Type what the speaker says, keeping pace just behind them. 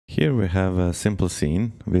Here we have a simple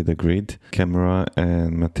scene with a grid, camera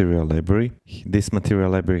and material library. This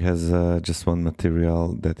material library has just one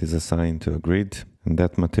material that is assigned to a grid, and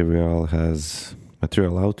that material has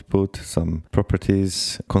material output, some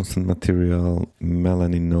properties, constant material,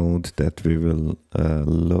 Melanin node that we will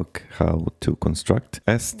look how to construct.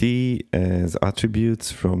 ST as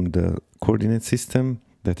attributes from the coordinate system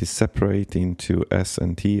that is separate into S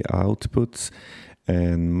and T outputs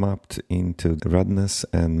and mapped into redness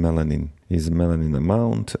and melanin is melanin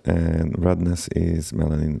amount and redness is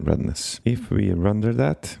melanin redness. If we render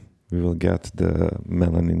that, we will get the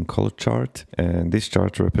melanin color chart, and this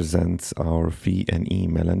chart represents our Phi and E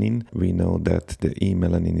melanin. We know that the E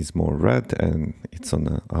melanin is more red and it's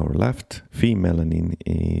on our left. Phi melanin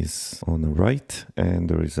is on the right, and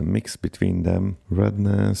there is a mix between them.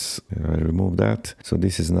 Redness, I remove that. So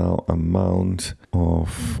this is now amount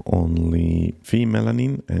of only Phi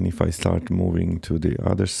melanin, and if I start moving to the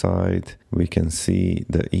other side, we can see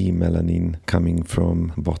the E melanin coming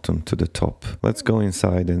from bottom to the top. Let's go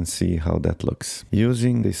inside and see how that looks.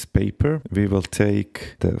 Using this paper, we will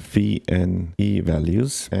take the Phi and E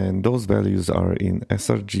values, and those values are in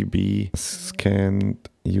sRGB scanned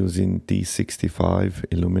using D65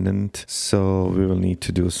 illuminant. So we will need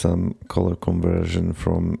to do some color conversion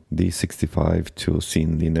from D65 to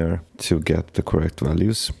scene linear to get the correct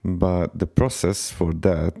values. But the process for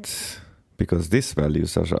that, because these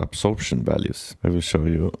values are absorption values, I will show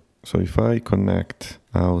you. So if I connect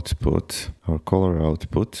output, our color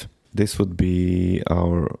output, this would be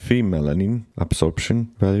our Phi melanin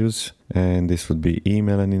absorption values, and this would be E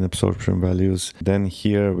melanin absorption values. Then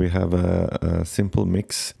here we have a simple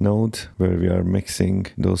mix node where we are mixing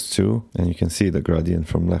those two, and you can see the gradient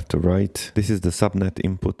from left to right. This is the subnet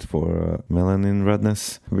input for melanin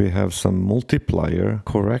redness. We have some multiplier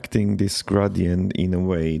correcting this gradient in a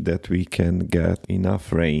way that we can get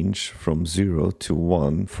enough range from 0 to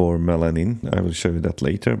 1 for melanin. I will show you that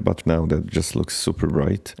later, but now that just looks super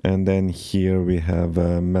bright. And then here we have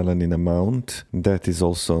a melanin amount that is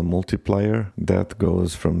also a multiplier that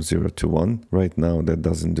goes from 0 to 1. Right now that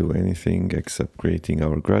doesn't do anything except creating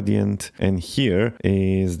our gradient. And here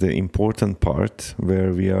is the important part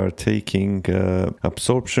where we are taking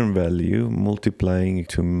absorption value, multiplying it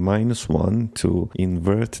to -1 to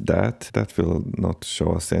invert that. That will not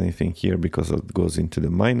show us anything here because it goes into the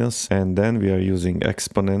minus. And then we are using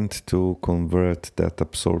exponent to convert that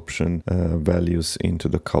absorption values into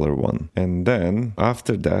the color one. And then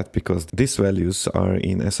after that, because these values are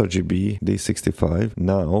in sRGB D65,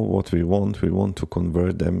 now what we want to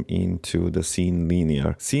convert them into the scene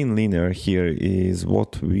linear. Scene linear here is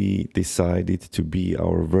what we decided to be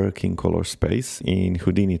our working color space. In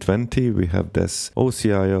Houdini 20 we have this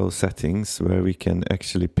OCIO settings where we can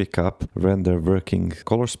actually pick up render working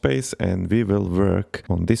color space, and we will work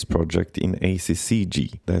on this project in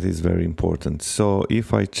ACCG. That is very important. So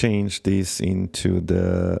if I change this into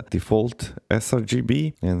the default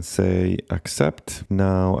sRGB and say accept,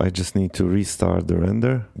 now I just need to restart the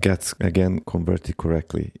render, gets again converted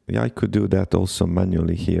correctly. I could do that also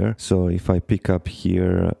manually here. So if I pick up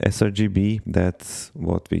here sRGB, that's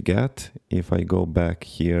what we get. If I go back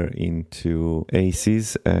here into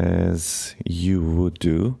ACs as you would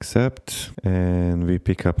do, accept, and we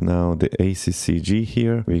pick up now the ACCG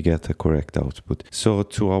here, we get a correct output. So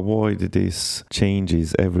to avoid these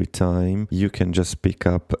changes every time, you can just pick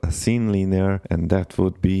up a scene linear, and that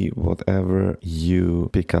would be whatever you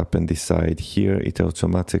pick up and decide here. It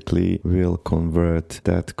automatically will convert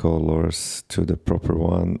that colors to the proper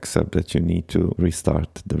one, except that you need to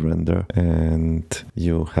restart the render and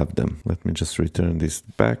you have them. Let me just return this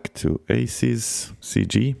back to ACs,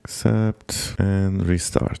 CG, accept, and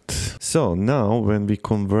restart. So now when we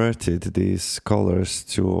converted these colors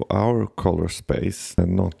to our color space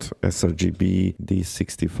and not sRGB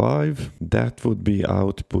D65, that would be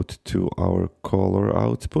output to our color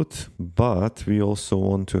output, but we also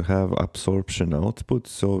want to have absorption output,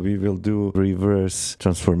 so we will do reverse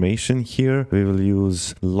transformation here. We will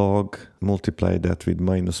use log, multiply that with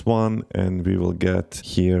 -1, and we will get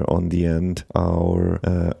here on the end our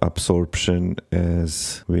absorption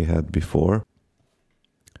as we had before.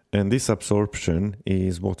 And this absorption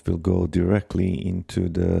is what will go directly into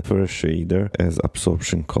the first shader as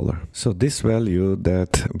absorption color. So this value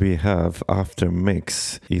that we have after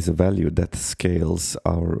mix is a value that scales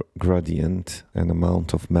our gradient and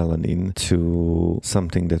amount of melanin to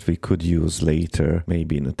something that we could use later,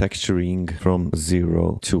 maybe in a texturing from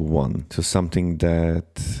 0 to 1, to something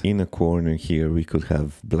that in a corner here we could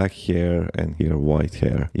have black hair and here white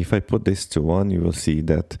hair. If I put this to 1, you will see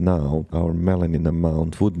that now our melanin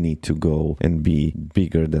amount would need to go and be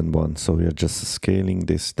bigger than 1. So we are just scaling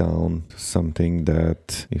this down to something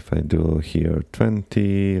that if I do here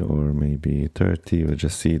 20 or maybe 30, we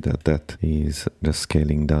just see that that is just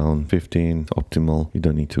scaling down. 15, optimal. You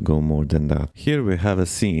don't need to go more than that. Here we have a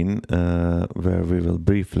scene where we will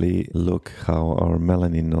briefly look how our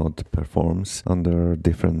Melanin node performs under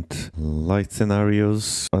different light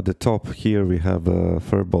scenarios. At the top here we have a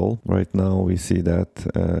fur ball. Right now we see that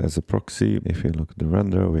as a proxy. If you look at the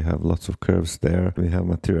render, we have lots of curves there. We have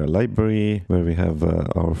material library where we have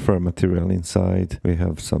our fur material inside. We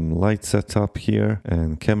have some light setup here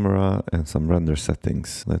and camera and some render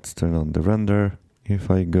settings. Let's turn on the render. If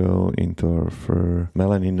I go into our fur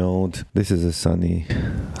Melanin node, this is a sunny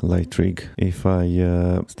light rig. If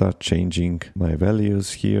I start changing my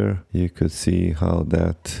values here, you could see how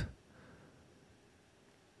that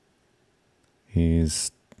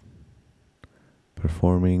is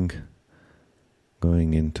performing,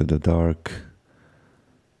 going into the dark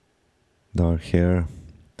hair.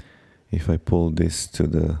 If I pull this to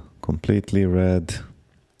the completely red,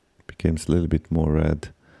 it becomes a little bit more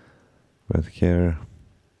red hair.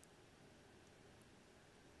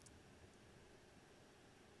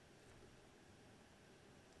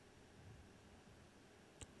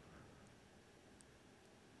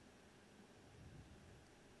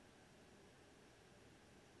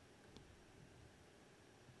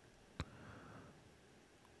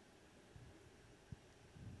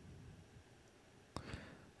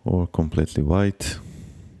 Or completely white.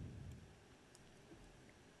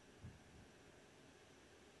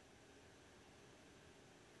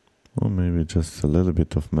 Or maybe just a little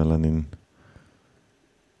bit of melanin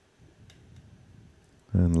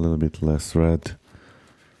and a little bit less red.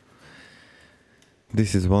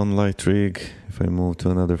 This is one light rig. If I move to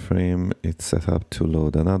another frame, it's set up to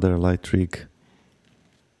load another light rig.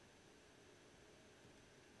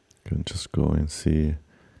 You can just go and see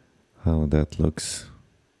how that looks.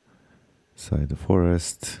 Inside the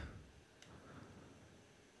forest,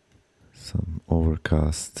 some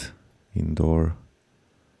overcast indoor,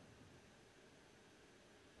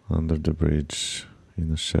 under the bridge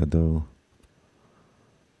in a shadow,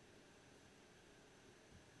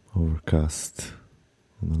 overcast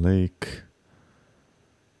on a lake,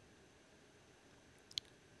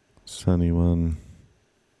 sunny one,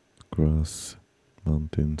 grass,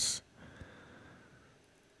 mountains.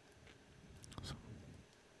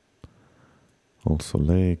 Also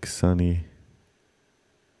lake, sunny.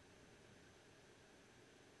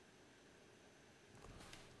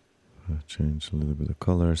 I'll change a little bit of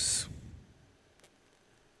colors.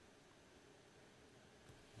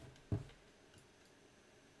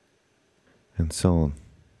 And so on.